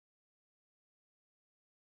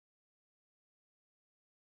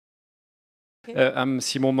I'm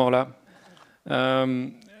Simon Morlat.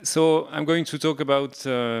 So I'm going to talk about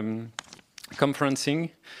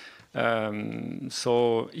conferencing.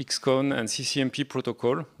 So XCON and CCMP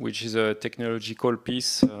protocol, which is a technological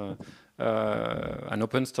piece, an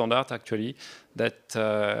open standard actually,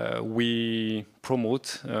 that we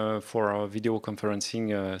promote for our video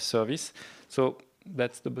conferencing service. So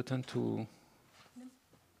that's the button to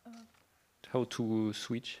how to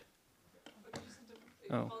switch.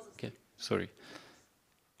 Oh, okay, sorry.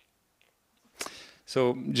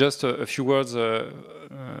 So just a few words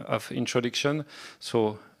of introduction.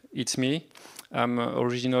 So it's me. I'm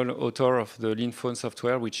original author of the LeanPhone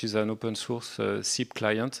software, which is an open source SIP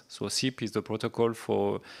client. So SIP is the protocol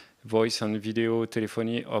for voice and video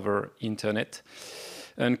telephony over internet.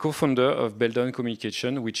 And co-founder of Belledonne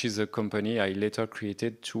Communication, which is a company I later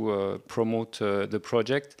created to promote the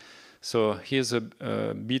project. So here's a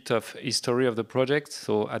bit of history of the project.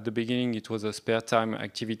 So at the beginning, it was a spare time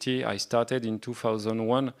activity. I started in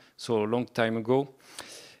 2001, so a long time ago.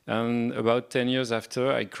 And about 10 years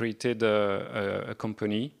after, I created a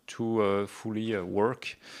company to fully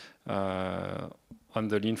work on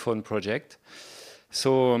the LeanPhone project.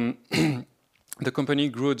 So the company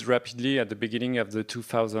grew rapidly at the beginning of the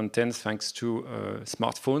 2010s thanks to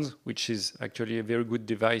smartphones, which is actually a very good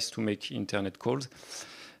device to make internet calls.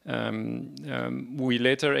 We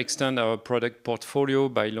later extend our product portfolio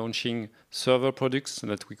by launching server products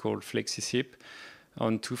that we call FlexiSIP.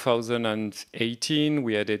 On 2018,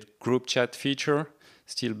 we added group chat feature,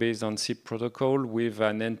 still based on SIP protocol, with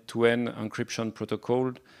an end-to-end encryption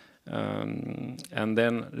protocol. And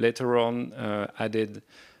then later on, added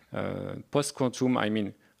post-quantum, I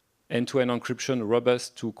mean, end-to-end encryption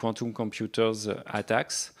robust to quantum computers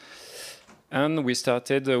attacks. And we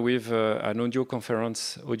started with an audio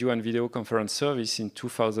and video conference service in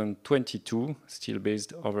 2022, still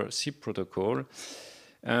based over SIP protocol.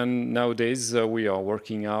 And nowadays, we are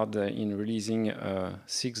working hard in releasing a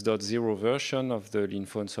 6.0 version of the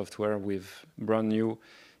LeanPhone software with brand new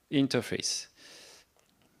interface.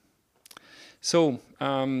 So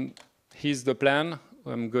here's the plan.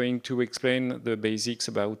 I'm going to explain the basics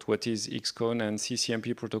about what is XCON and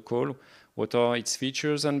CCMP protocol, what are its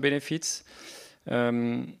features and benefits.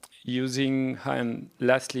 And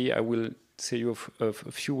lastly, I will say you a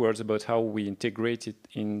few words about how we integrate it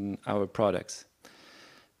in our products.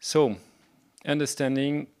 So,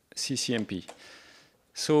 understanding CCMP.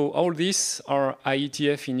 So all these are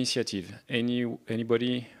IETF initiative.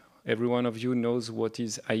 Anybody, every one of you knows what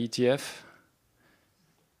is IETF?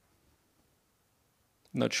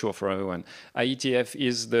 Not sure for everyone. IETF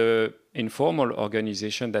is the informal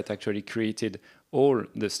organization that actually created all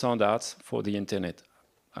the standards for the internet.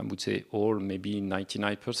 I would say all, maybe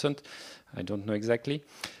 99%. I don't know exactly.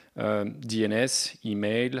 DNS,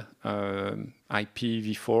 email,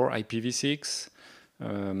 IPv4, IPv6,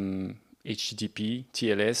 HTTP,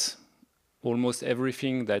 TLS, almost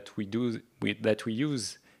everything that we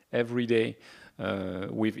use every day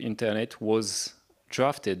with internet was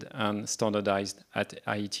drafted and standardized at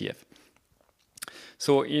IETF.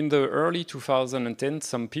 So in the early 2010,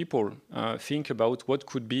 some people think about what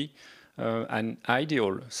could be an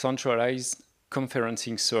ideal centralized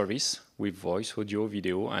conferencing service with voice, audio,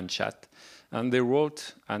 video, and chat. And they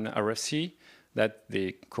wrote an RFC that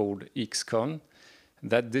they called XCON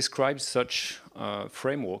that describes such a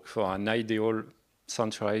framework for an ideal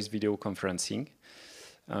centralized video conferencing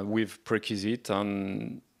with prerequisite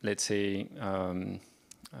on, let's say,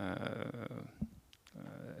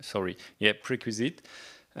 prerequisite.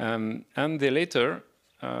 And they later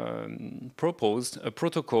proposed a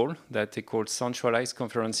protocol that they called Centralized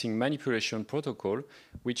Conferencing Manipulation Protocol,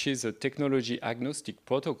 which is a technology-agnostic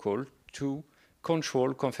protocol to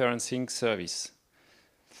control conferencing service.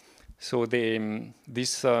 So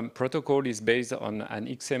this protocol is based on an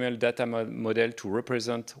XML data model to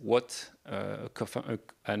represent what a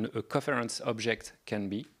conference object can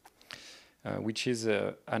be, which is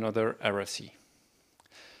another RFC.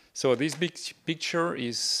 So this big picture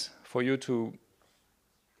is for you to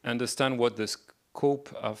understand what the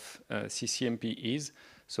scope of CCMP is.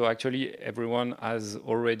 So actually, everyone has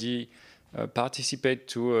already participated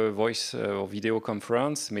to a voice or video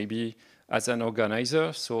conference, maybe as an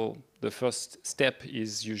organizer. So the first step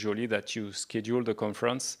is usually that you schedule the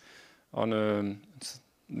conference on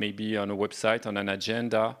maybe on a website, on an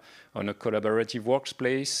agenda, on a collaborative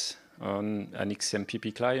workspace, on an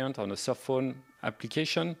XMPP client, on a softphone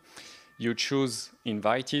application. You choose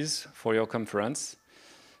invitees for your conference,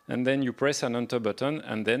 and then you press an enter button,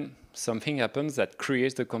 and then something happens that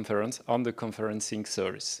creates the conference on the conferencing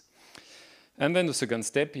service. And then the second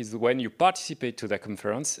step is when you participate to the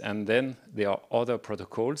conference, and then there are other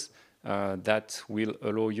protocols that will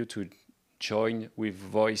allow you to join with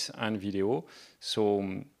voice and video.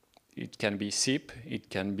 So it can be SIP,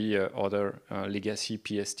 it can be other legacy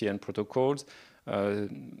PSTN protocols, a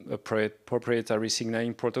proprietary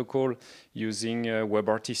signaling protocol using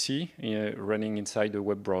WebRTC running inside the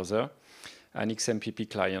web browser, an XMPP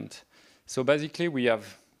client. So basically we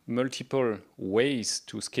have multiple ways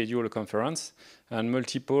to schedule a conference and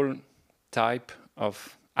multiple type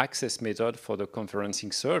of access method for the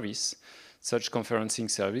conferencing service. Such conferencing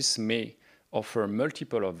service may offer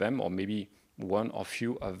multiple of them, or maybe one or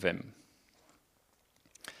few of them.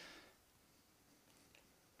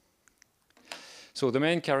 So the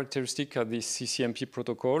main characteristic of this CCMP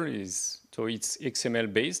protocol is, so it's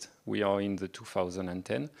XML based. We are in the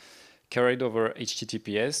 2010, carried over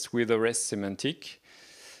HTTPS with a REST semantic.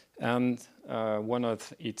 And one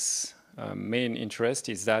of its main interest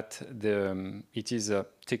is that it is a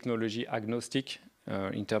technology agnostic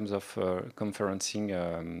in terms of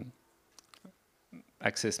conferencing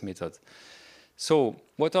access method. So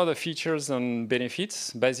what are the features and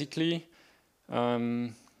benefits? Basically,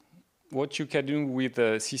 what you can do with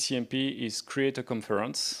CCMP is create a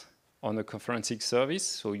conference on a conferencing service.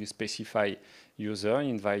 So you specify user,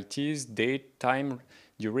 invitees, date, time,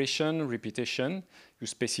 duration, repetition. You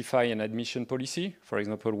specify an admission policy, for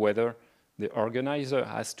example, whether the organizer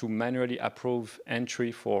has to manually approve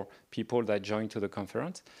entry for people that join to the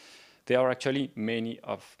conference. There are actually many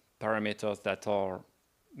of parameters that are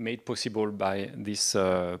made possible by this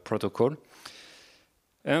protocol.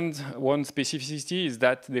 And one specificity is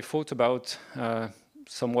that they thought about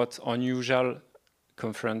somewhat unusual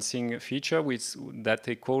conferencing feature that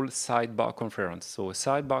they call sidebar conference. So a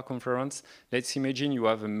sidebar conference, let's imagine you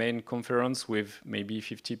have a main conference with maybe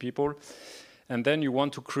 50 people, and then you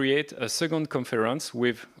want to create a second conference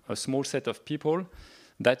with a small set of people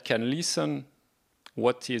that can listen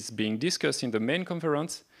what is being discussed in the main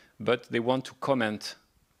conference, but they want to comment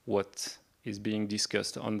what is being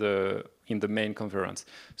discussed in the main conference.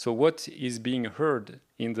 So what is being heard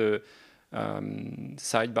in the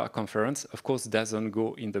sidebar conference, of course, doesn't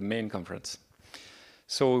go in the main conference.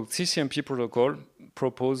 So CCMP protocol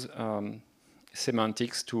propose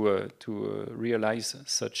semantics to realize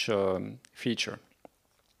such feature.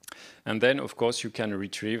 And then, of course, you can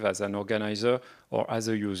retrieve as an organizer or as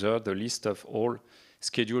a user the list of all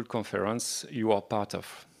scheduled conference you are part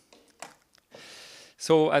of.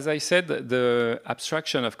 So, as I said, the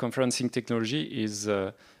abstraction of conferencing technology is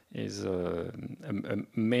an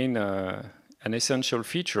essential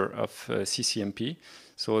feature of CCMP.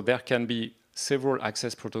 So there can be several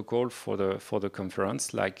access protocols for the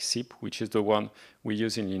conference, like SIP, which is the one we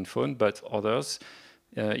use in Linphone, but others,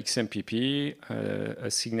 XMPP, a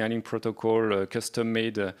signaling protocol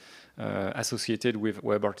custom-made associated with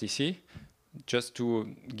WebRTC. Just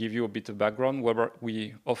to give you a bit of background,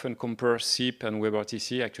 we often compare SIP and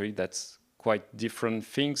WebRTC. Actually, that's quite different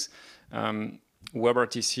things.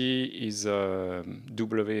 WebRTC is a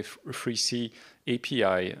W3C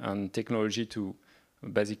API and technology to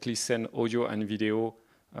basically send audio and video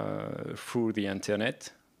through the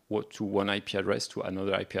internet to one IP address to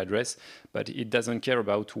another IP address, but it doesn't care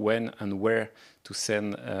about when and where to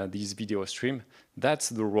send this video stream. That's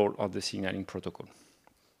the role of the signaling protocol.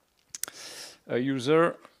 A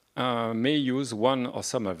user may use one or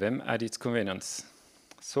some of them at its convenience.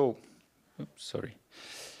 So,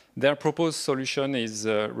 their proposed solution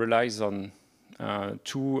relies on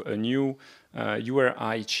two new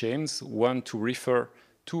URI chains, one to refer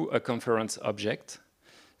to a conference object.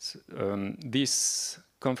 This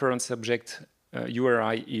conference object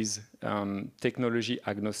URI is technology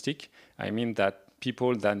agnostic. I mean that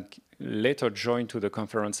people that later join to the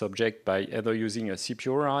conference object by either using a SIP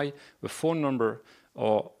URI, a phone number,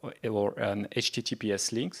 or an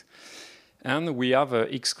HTTPS link. And we have a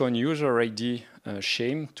XCON user ID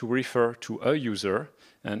chain to refer to a user,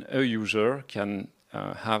 and a user can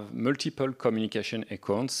have multiple communication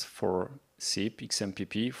accounts for SIP,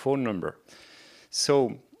 XMPP, phone number.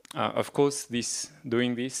 So, of course,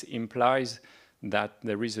 doing this implies that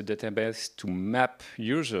there is a database to map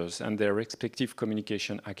users and their respective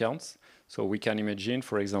communication accounts. So we can imagine,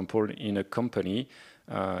 for example, in a company,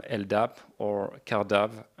 LDAP or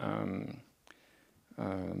CARDAV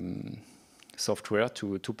software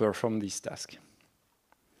to perform this task.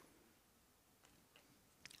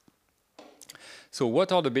 So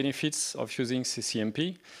what are the benefits of using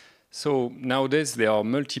CCMP? So nowadays there are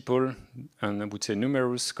multiple, and I would say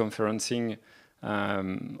numerous, conferencing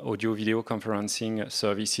audio-video conferencing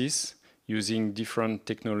services using different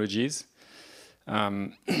technologies.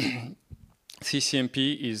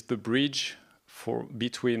 CCMP is the bridge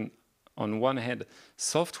between, on one hand,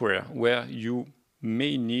 software where you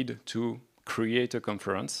may need to create a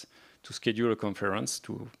conference, to schedule a conference,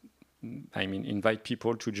 to invite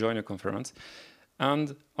people to join a conference,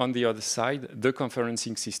 and on the other side, the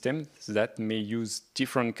conferencing systems that may use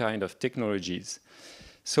different kind of technologies.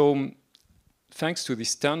 So thanks to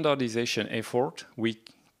this standardization effort, we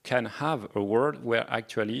can have a world where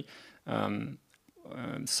actually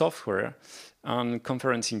software and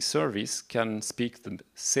conferencing service can speak the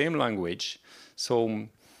same language. So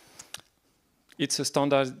it's a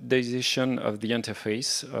standardization of the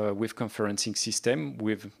interface with conferencing system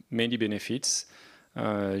with many benefits.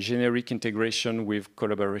 Generic integration with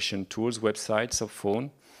collaboration tools, websites, or phone.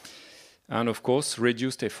 And of course,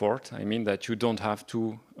 reduced effort. I mean that you don't have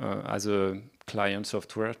to, as a client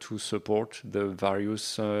software, to support the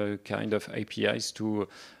various kind of APIs to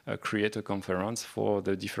create a conference for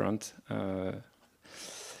the different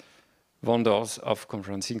vendors of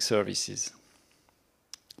conferencing services.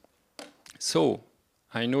 So,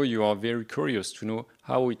 I know you are very curious to know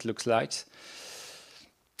how it looks like.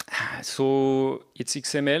 So, it's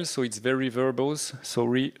XML, so it's very verbose.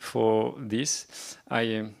 Sorry for this.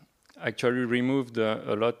 I actually removed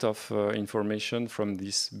a lot of information from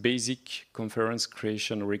this basic conference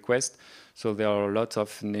creation request. So there are a lot of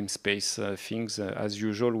namespace things as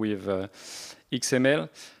usual with XML.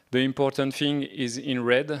 The important thing is in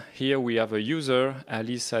red. Here we have a user,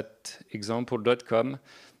 alice@example.com,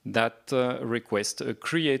 that requests a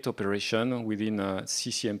create operation within a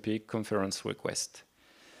CCMP conference request.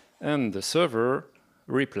 And the server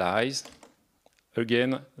replies.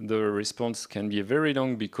 Again, the response can be very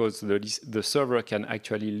long because the server can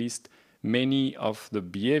actually list many of the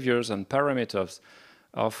behaviors and parameters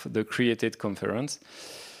of the created conference.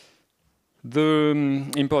 The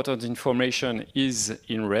important information is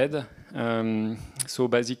in red. So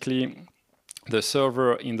basically, the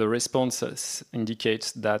server in the response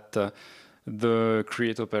indicates that the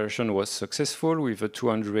create operation was successful with a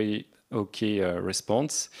 200 OK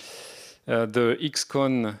response. The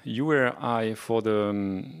XCON URI for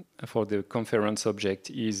the conference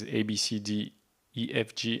object is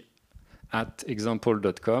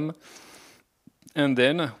abcdefg@example.com. And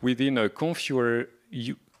then within a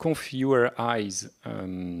conf_URIs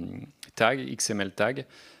tag, XML tag,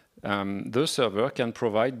 the server can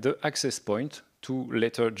provide the access point to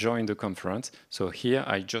later join the conference. So here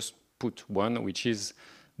I just put one, which is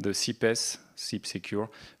the CPS, SIP Secure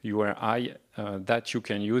URI that you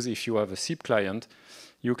can use if you have a SIP client.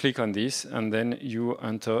 You click on this and then you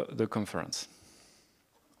enter the conference.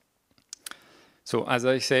 So as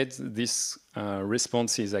I said, this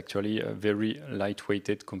response is actually very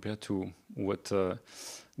lightweighted compared to what the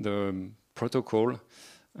protocol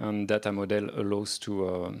and data model allows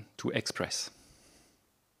to express.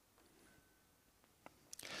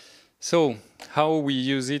 So how we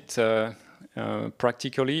use it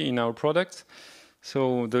practically in our product.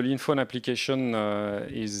 So the LeanPhone application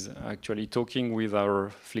is actually talking with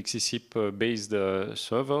our FlexiSIP-based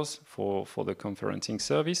servers for the conferencing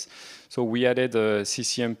service. So we added a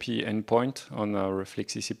CCMP endpoint on our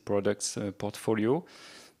FlexiSIP products portfolio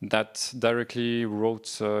that directly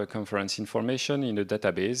wrote conference information in a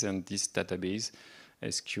database, and this database,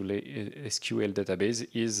 SQL database,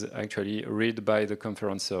 is actually read by the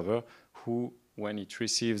conference server, who, when it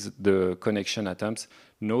receives the connection attempts,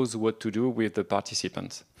 knows what to do with the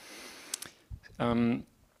participants.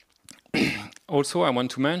 Also, I want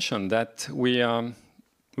to mention that we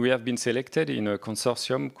have been selected in a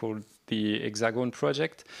consortium called the Hexagon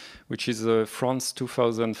project, which is a France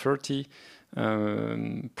 2030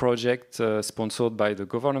 project sponsored by the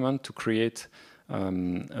government to create a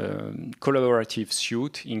collaborative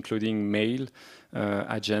suite, including mail,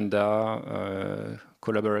 agenda,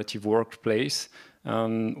 collaborative workplace,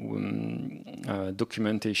 and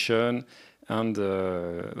documentation, and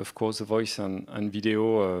of course voice and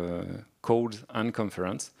video calls and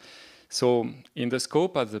conference. So in the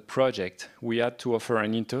scope of the project, we had to offer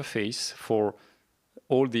an interface for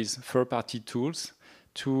all these third-party tools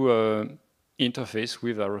to interface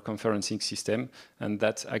with our conferencing system, and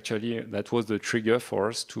that was the trigger for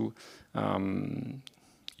us to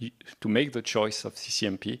make the choice of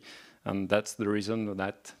CCMP. And that's the reason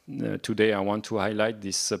that today I want to highlight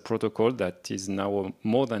this protocol that is now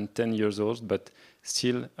more than 10 years old, but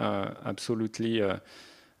still absolutely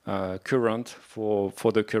current for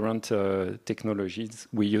the current technologies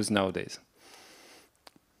we use nowadays.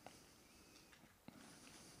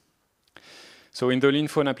 So in the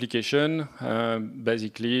LeanPhone application,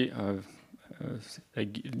 basically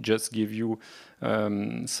just give you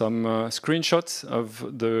some screenshots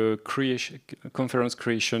of the conference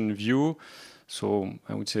creation view. So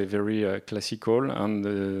I would say very classical. And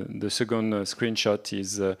the second screenshot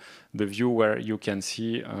is the view where you can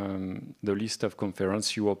see the list of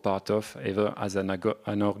conference you are part of, either as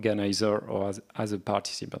an organizer or as a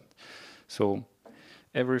participant. So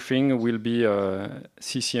everything will be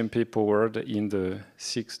CCMP powered in the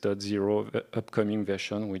 6.0 upcoming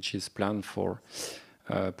version, which is planned for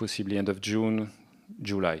possibly end of June,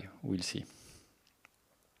 July. We'll see.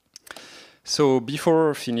 So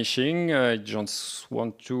before finishing, I just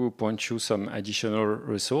want to point you some additional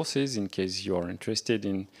resources in case you are interested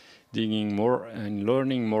in digging more and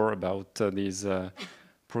learning more about these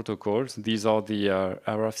protocols. These are the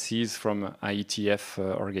RFCs from IETF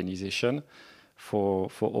organization for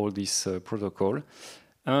all this protocol,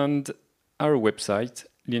 and our website,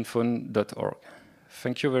 linphone.org.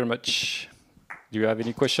 Thank you very much. Do you have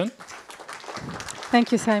any question?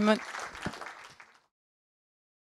 Thank you, Simon.